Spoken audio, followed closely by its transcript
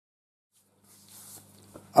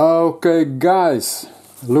Okay guys,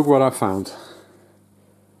 look what I found.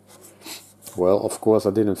 Well, of course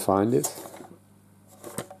I didn't find it.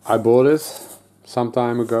 I bought it some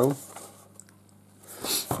time ago,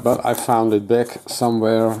 but I found it back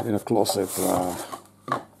somewhere in a closet.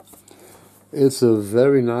 It's a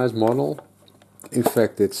very nice model. In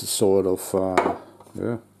fact, it's a sort of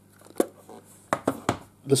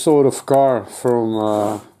the sort of car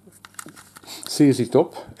from CZ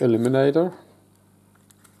Top Eliminator.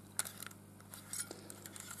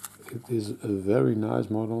 It is a very nice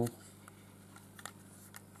model.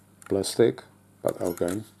 Plastic, but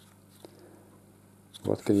okay.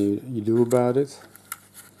 What can you do about it?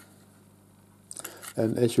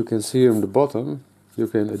 And as you can see on the bottom, you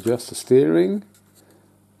can adjust the steering,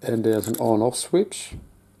 and there's an on-off switch.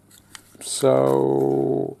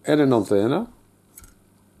 So, and an antenna.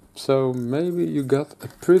 So maybe you got a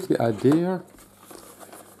pretty idea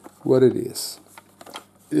what it is.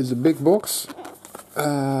 It's a big box.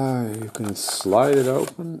 You can slide it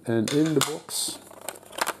open, and in the box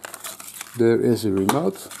there is a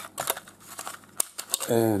remote,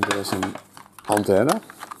 and there's an antenna.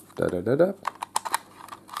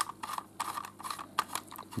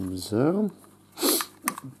 So,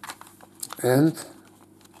 and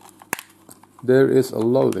there is a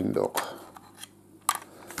loading dock.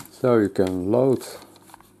 So you can load,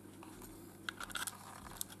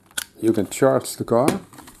 you can charge the car.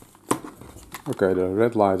 Okay, the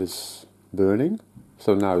red light is burning,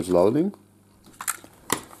 so now it's loading.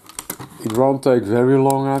 It won't take very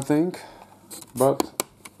long, I think, but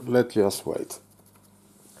let's just wait.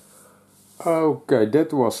 Okay,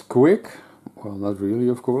 that was quick. Well, not really,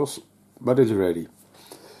 of course, but it's ready.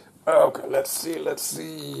 Okay, let's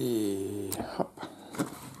see. Hop.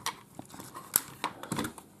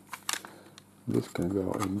 This can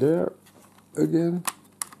go in there again.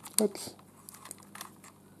 What?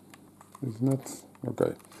 It's not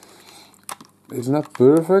okay. It's not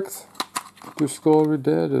perfect to store it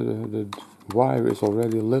there. The wire is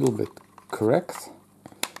already a little bit cracked,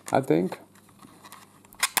 I think.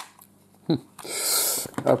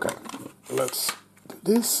 Okay, let's do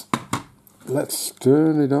this. Let's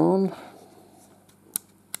turn it on.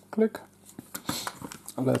 Click.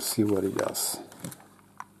 Let's see what it does.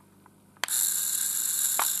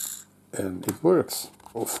 And it works,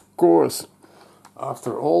 of course.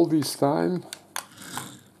 After all this time,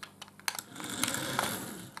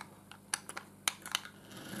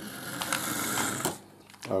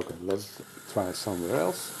 okay, let's try it somewhere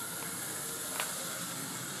else.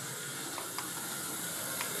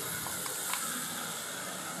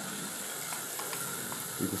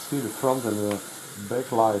 You can see the front and the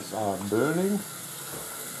back lights are burning.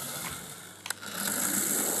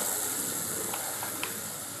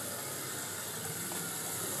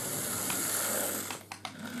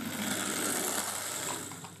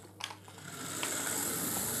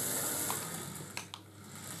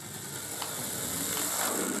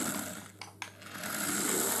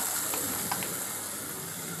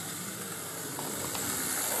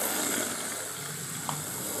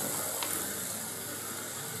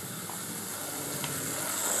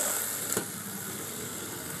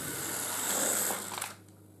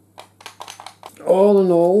 All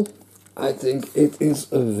in all, I think it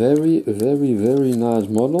is a very nice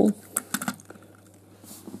model.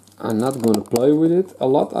 I'm not going to play with it a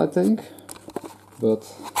lot, I think, but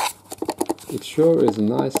it sure is a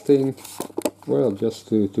nice thing. Well, just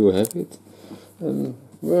to have it, and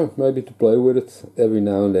well, maybe to play with it every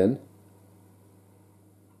now and then.